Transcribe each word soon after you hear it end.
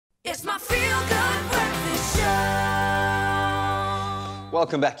It's my feel-good breakfast show.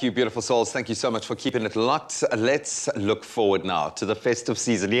 Welcome back, you beautiful souls. Thank you so much for keeping it locked. Let's look forward now to the festive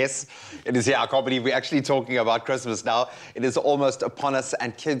season. Yes, it is here. I can't believe we're actually talking about Christmas now. It is almost upon us,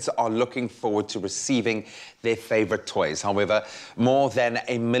 and kids are looking forward to receiving their favorite toys. However, more than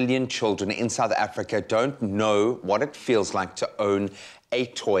 1 million children in South Africa don't know what it feels like to own a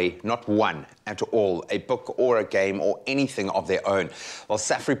toy, not one at all, a book or a game or anything of their own. Well,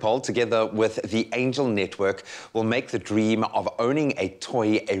 Safripol, together with the Angel Network, will make the dream of owning a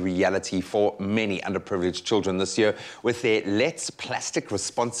toy a reality for many underprivileged children this year with their Let's Plastic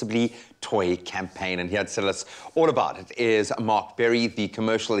Responsibly Toy Campaign. And here to tell us all about it is Mark Berry, the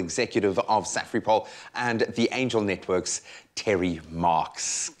commercial executive of Safripol, and the Angel Network's Terri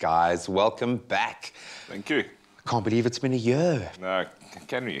Marx. Guys, welcome back. Thank you. I can't believe it's been a year. No,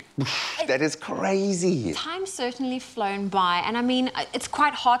 can we? That is crazy. Time's certainly flown by, and I mean, it's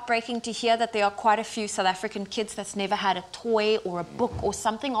quite heartbreaking to hear that there are quite a few South African kids that's never had a toy or a book or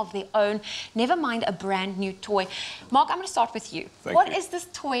something of their own, never mind a brand new toy. Mark, I'm going to start with you. What is this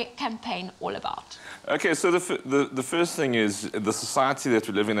toy campaign all about? Okay, so the first thing is the society that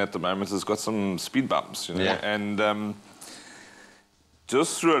we live in at the moment has got some speed bumps, you know, and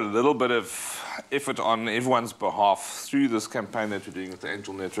just through a little bit of effort on everyone's behalf through this campaign that we're doing with the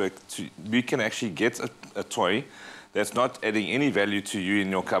Angel Network, we can actually get a toy that's not adding any value to you in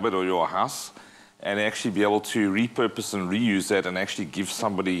your cupboard or your house, and actually be able to repurpose and reuse that and actually give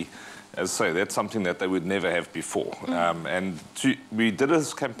somebody, as I say, that's something that they would never have before. We did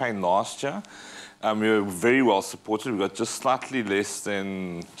this campaign last year. We were very well supported. We got just slightly under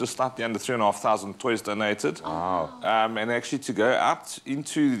 3,500 toys donated. Wow. And actually to go out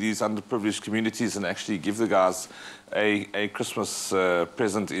into these underprivileged communities and actually give the guys a Christmas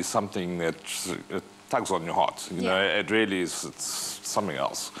present is something that tugs on your heart. You know, it really is. It's something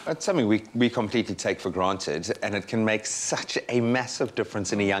else. It's something we completely take for granted, and it can make such a massive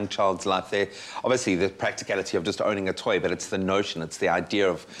difference in a young child's life. There, obviously, the practicality of just owning a toy, but it's the notion, it's the idea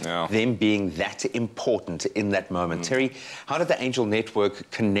of them being that important in that moment. Terri, how did the Angel Network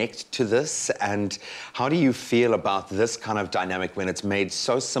connect to this, and how do you feel about this kind of dynamic when it's made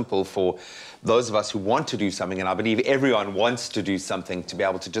so simple for those of us who want to do something, and I believe everyone wants to do something, to be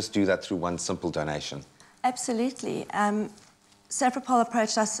able to just do that through one simple donation? Absolutely. Safripol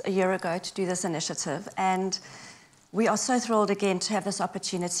approached us a year ago to do this initiative, and we are so thrilled again to have this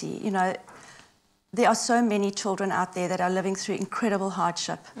opportunity. You know, there are so many children out there that are living through incredible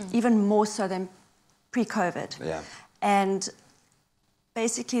hardship, even more so than pre-COVID. Yeah. And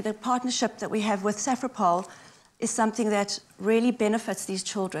basically the partnership that we have with Safripol is something that really benefits these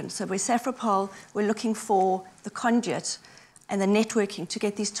children. So with Safripol, we're looking for the conduit and the networking to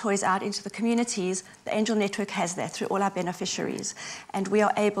get these toys out into the communities. The Angel Network has that through all our beneficiaries, and we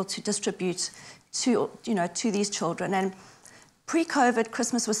are able to distribute to these children. And pre-COVID,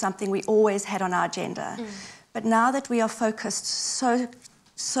 Christmas was something we always had on our agenda, but now that we are focused so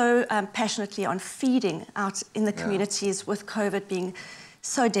passionately on feeding out in the communities, with COVID being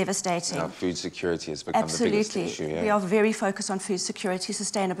so devastating. Yeah, food security has become the biggest issue. We are very focused on food security,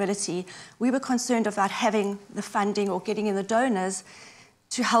 sustainability. We were concerned about having the funding or getting in the donors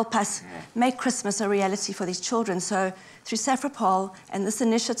to help us make Christmas a reality for these children. So through Safripol and this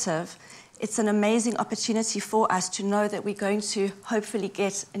initiative, it's an amazing opportunity for us to know that we're going to hopefully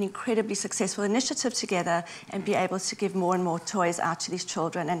get an incredibly successful initiative together and be able to give more and more toys out to these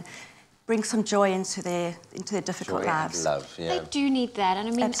children and bring some joy into their difficult lives. And love, They do need that, and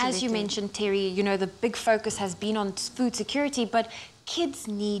I mean, as you mentioned, Terri, you know, the big focus has been on food security, but kids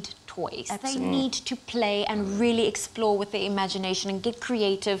need toys. They need to play and really explore with their imagination and get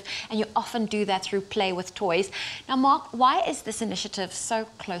creative, and you often do that through play with toys. Now, Mark, why is this initiative so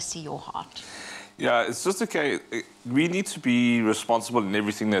close to your heart? Yeah, it's just okay. We need to be responsible in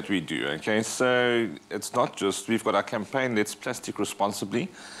everything that we do, okay? So it's not just, we've got our campaign, Let's Plastic Responsibly.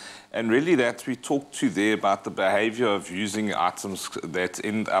 And really that we talk to there about the behaviour of using items that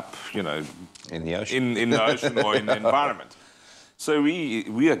end up, you know, in the ocean, in the ocean or in the environment. So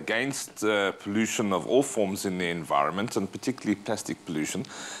we are against pollution of all forms in the environment, and particularly plastic pollution.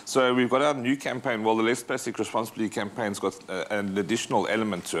 So we've got our new campaign. Well, the Let's Plastic Responsibly campaign's got an additional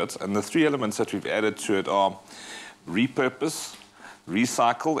element to it, and the 3 elements that we've added to it are repurpose,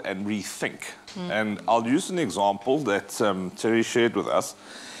 recycle, and rethink. And I'll use an example that Terri shared with us.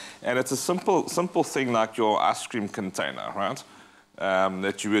 And it's a simple thing like your ice cream container, right?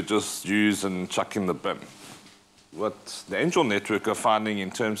 That you would just use and chuck in the bin. What the Angel Network are finding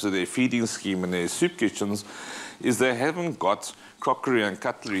in terms of their feeding scheme and their soup kitchens is they haven't got crockery and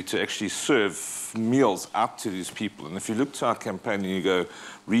cutlery to actually serve meals out to these people. And if you look to our campaign and you go,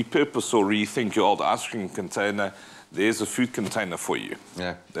 repurpose or rethink your old ice cream container, there's a food container for you.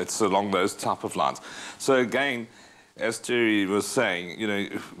 Yeah. That's along those type of lines. So again, as Terri was saying, you know,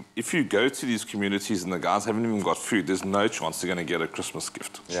 if you go to these communities and the guys haven't even got food, there's no chance they're going to get a Christmas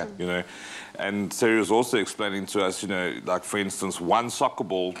gift. Yeah. You know, and Terri was also explaining to us, you know, like for instance, one soccer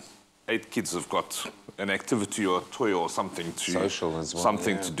ball, 8 kids have got an activity or a toy or something to social as well,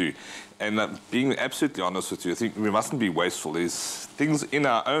 something to do. And being absolutely honest with you, I think we mustn't be wasteful. There's things in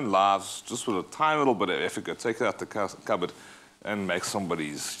our own lives, just with a tiny little bit of effort, go take it out the cupboard and make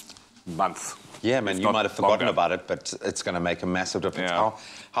somebody's month. Yeah, man, you might have forgotten about it, but it's going to make a massive difference. Yeah.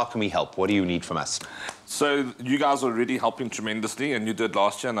 How can we help? What do you need from us? So you guys are already helping tremendously, and you did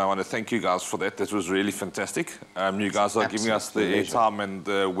last year, and I want to thank you guys for that. That was really fantastic. You guys are giving us the airtime and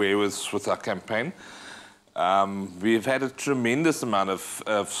the wherewithal with our campaign. We've had a tremendous amount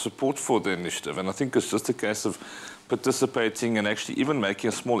of support for the initiative, and I think it's just a case of participating and actually even making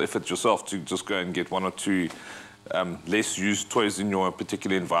a small effort yourself to just go and get 1 or 2 less used toys in your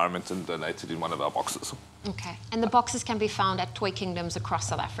particular environment and donate it in one of our boxes. Okay, and the boxes can be found at Toy Kingdoms across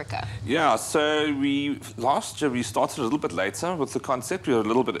South Africa. Yeah, so last year we started a little bit later with the concept. We were a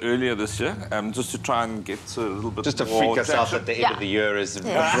little bit earlier this year, just to try and get a little bit just to more freak us out at the end of the year as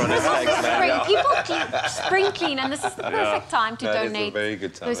everyone is People keep spring clean, and this is the perfect time to donate very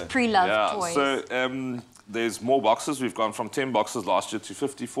good time, those pre-loved toys. So there's more boxes. We've gone from 10 boxes last year to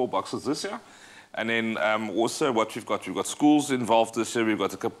 54 boxes this year. And then also what we've got schools involved this year. We've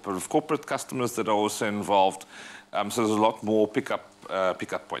got a couple of corporate customers that are also involved. So there's a lot more pickup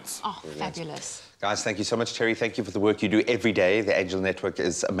points. Oh, fabulous. Guys, thank you so much, Terri. Thank you for the work you do every day. The Angel Network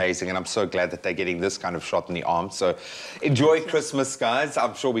is amazing, and I'm so glad that they're getting this kind of shot in the arm. So enjoy Christmas, guys.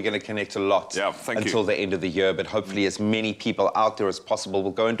 I'm sure we're going to connect a lot until the end of the year, but hopefully as many people out there as possible will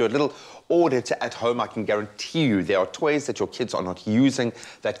go and do a little audit at home. I can guarantee you there are toys that your kids are not using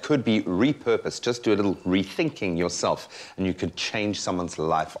that could be repurposed. Just do a little rethinking yourself, and you could change someone's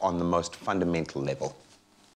life on the most fundamental level.